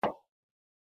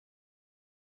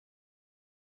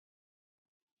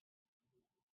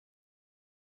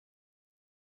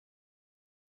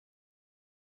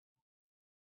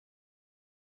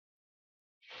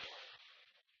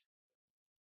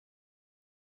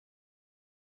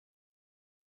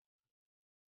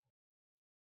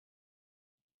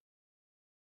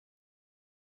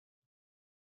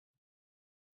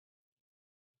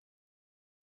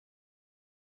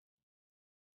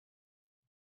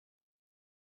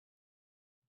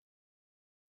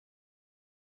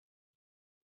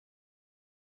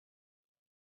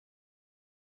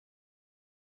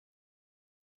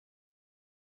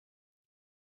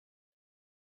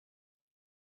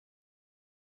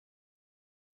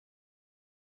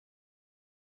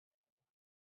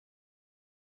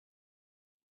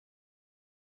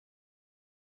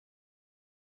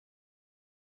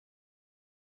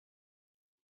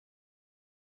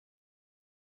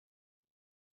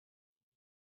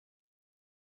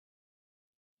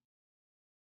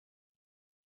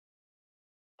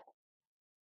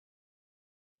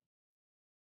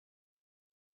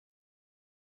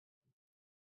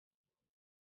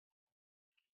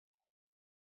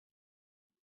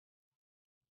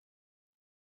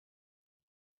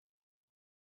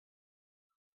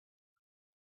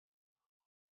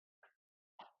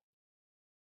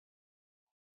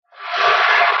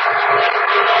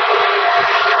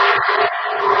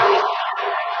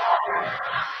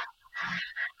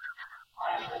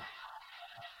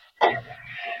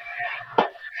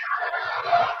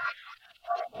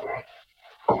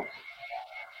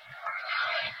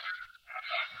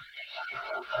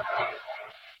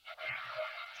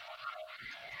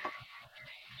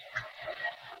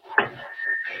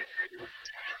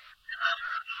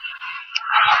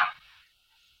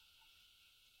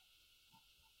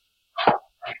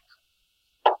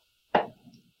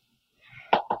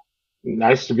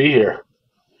Nice to be here.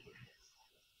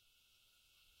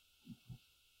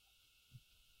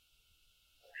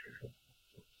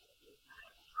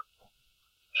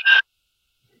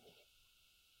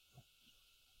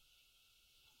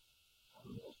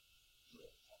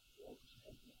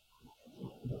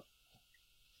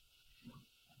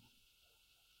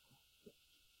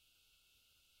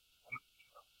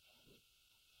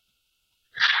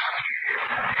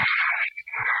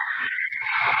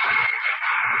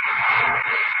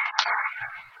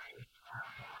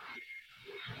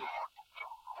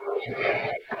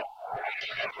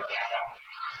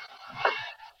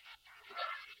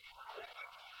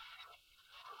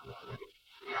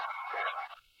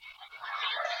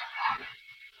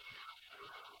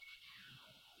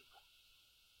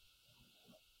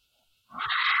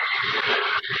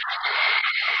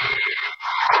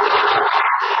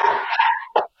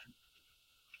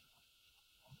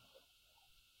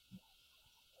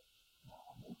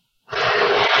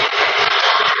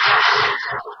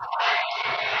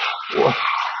 Well,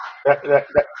 that,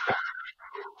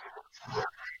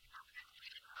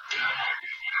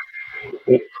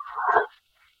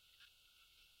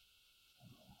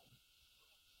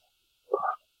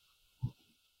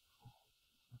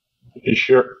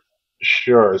 sure,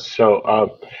 sure.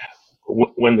 So,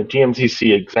 when the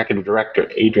GMCC executive director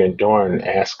Adrian Dorn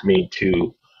asked me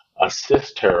to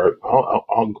assist her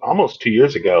almost 2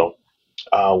 years ago,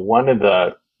 one of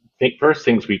the first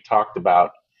things we talked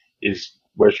about is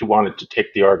where she wanted to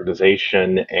take the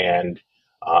organization and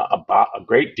about a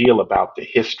great deal about the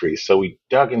history. So we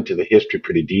dug into the history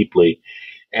pretty deeply,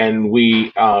 and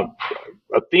we a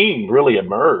theme really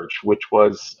emerged, which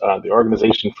was the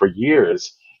organization for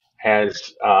years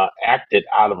has acted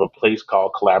out of a place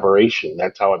called collaboration.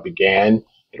 That's how it began.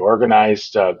 It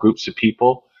organized groups of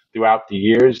people throughout the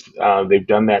years. They've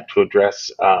done that to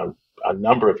address a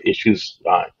number of issues,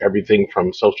 everything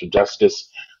from social justice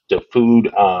to food,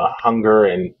 hunger,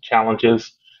 and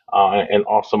challenges, and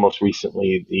also most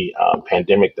recently the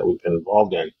pandemic that we've been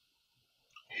involved in.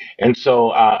 And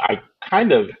so I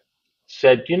kind of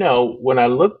said, when I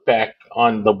look back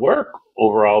on the work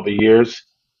over all the years,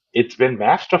 it's been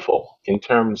masterful in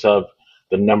terms of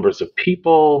the numbers of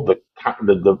people, the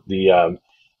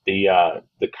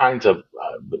kinds of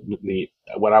the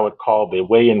what I would call the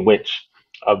way in which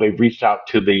they've reached out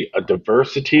to the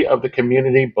diversity of the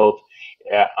community, both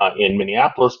in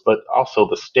Minneapolis, but also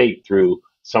the state through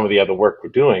some of the other work we're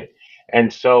doing.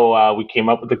 And so we came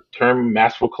up with the term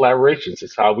masterful collaborations.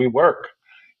 It's how we work.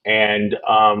 And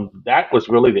that was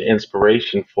really the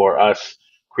inspiration for us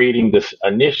creating this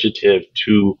initiative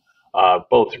to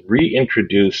both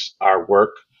reintroduce our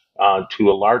work to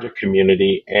a larger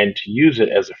community and to use it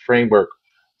as a framework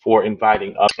for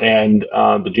inviting us. And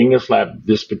the Genius Lab,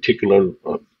 this particular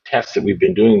test that we've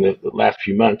been doing the last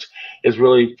few months, is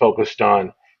really focused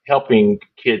on helping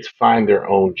kids find their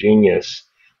own genius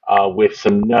with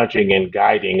some nudging and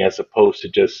guiding as opposed to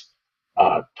just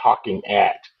talking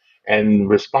at. And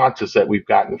responses that we've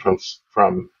gotten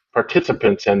from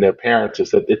participants and their parents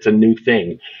is that it's a new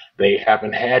thing. They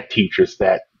haven't had teachers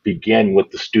that begin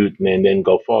with the student and then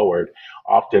go forward.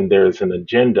 Often there's an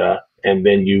agenda, and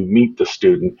then you meet the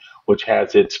student, which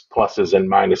has its pluses and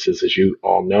minuses, as you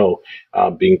all know,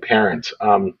 being parents.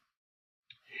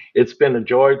 It's been a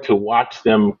joy to watch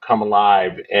them come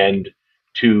alive and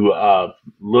to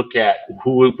look at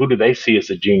who do they see as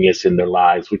a genius in their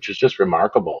lives, which is just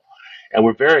remarkable. And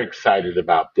we're very excited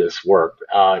about this work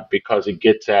because it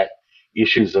gets at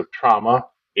issues of trauma,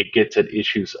 it gets at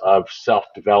issues of self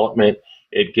development,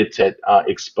 it gets at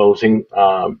exposing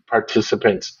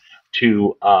participants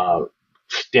to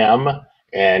STEM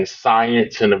and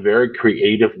science in a very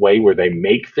creative way where they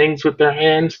make things with their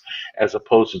hands as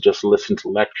opposed to just listen to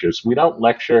lectures. We don't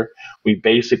lecture. We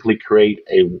basically create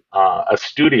a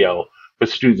studio for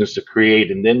students to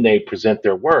create, and then they present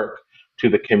their work to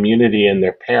the community and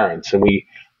their parents. And we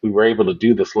were able to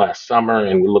do this last summer,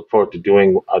 and we look forward to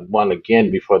doing one again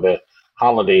before the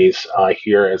holidays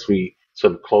here as we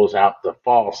sort of close out the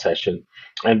fall session.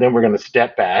 And then we're going to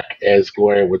step back, as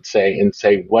Gloria would say, and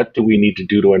say, what do we need to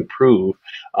do to improve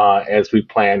as we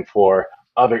plan for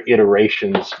other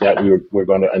iterations that we're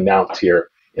going to announce here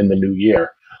in the new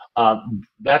year.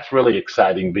 That's really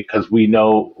exciting because we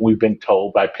know we've been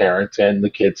told by parents and the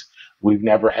kids we've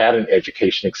never had an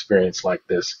education experience like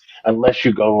this unless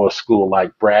you go to a school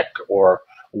like Breck or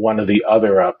one of the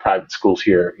other private schools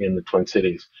here in the Twin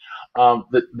Cities.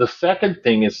 The second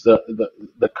thing is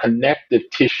the connective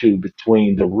tissue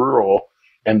between the rural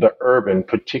and the urban,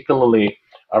 particularly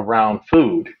around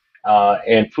food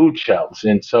and food shelves.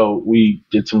 And so we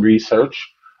did some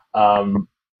research a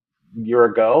year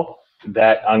ago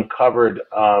that uncovered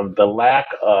the lack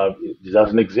of, it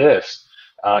doesn't exist,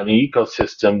 an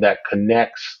ecosystem that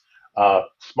connects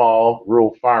small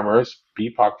rural farmers,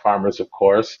 BPOC farmers, of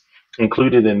course,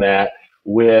 included in that,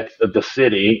 with the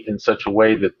city in such a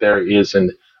way that there is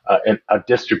a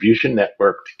distribution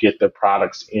network to get the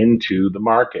products into the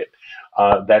market.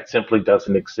 That simply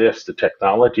doesn't exist. The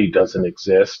technology doesn't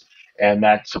exist. And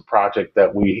that's a project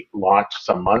that we launched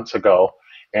some months ago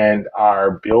and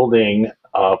are building,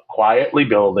 quietly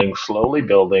building, slowly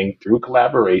building through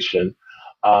collaboration,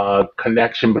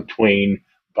 connection between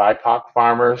BIPOC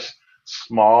farmers,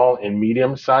 small and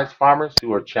medium sized farmers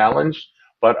who are challenged,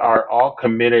 but are all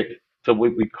committed to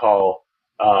what we call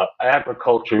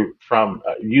agriculture from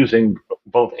using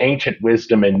both ancient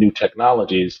wisdom and new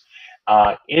technologies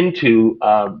into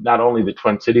not only the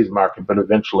Twin Cities market, but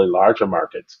eventually larger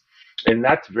markets. And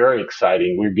that's very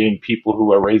exciting. We're getting people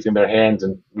who are raising their hands,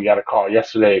 and we got a call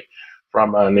yesterday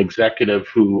from an executive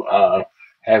who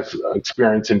has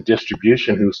experience in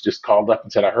distribution who's just called up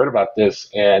and said, I heard about this,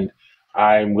 and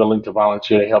I'm willing to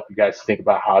volunteer to help you guys think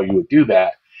about how you would do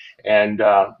that. And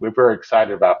we're very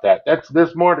excited about that.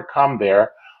 There's more to come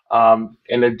there.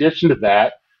 In addition to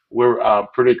that, we're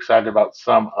pretty excited about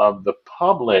some of the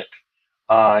public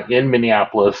in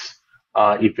Minneapolis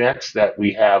events that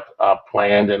we have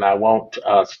planned, and I won't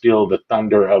steal the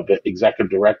thunder of the executive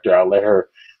director. I'll let her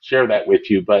share that with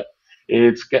you. But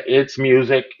it's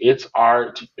music, it's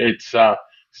art, it's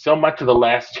so much of the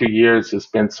last 2 years has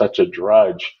been such a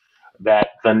drudge that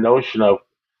the notion of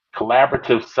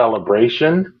collaborative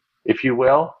celebration, if you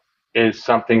will, is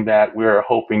something that we're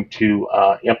hoping to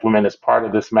implement as part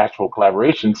of this Masterful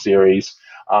collaboration series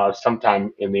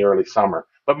sometime in the early summer.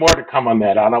 But more to come on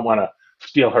that. I don't want to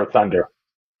steal her thunder.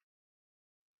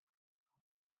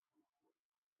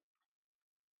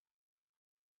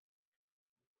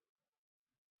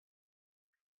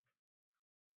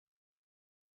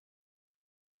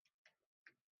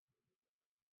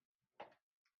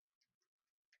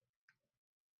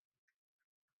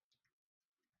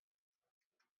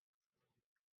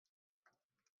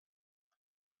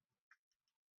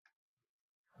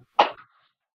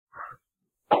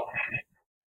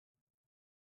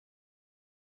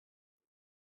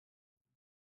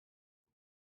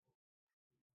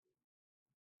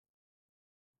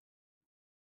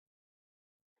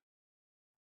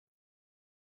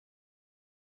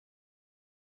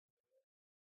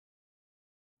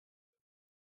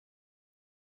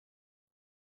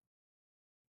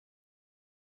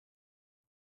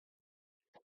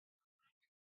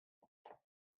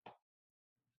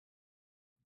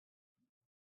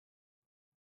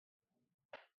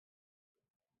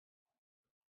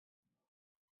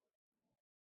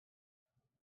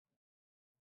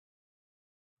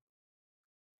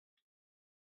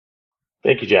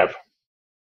 Thank you, Jeff.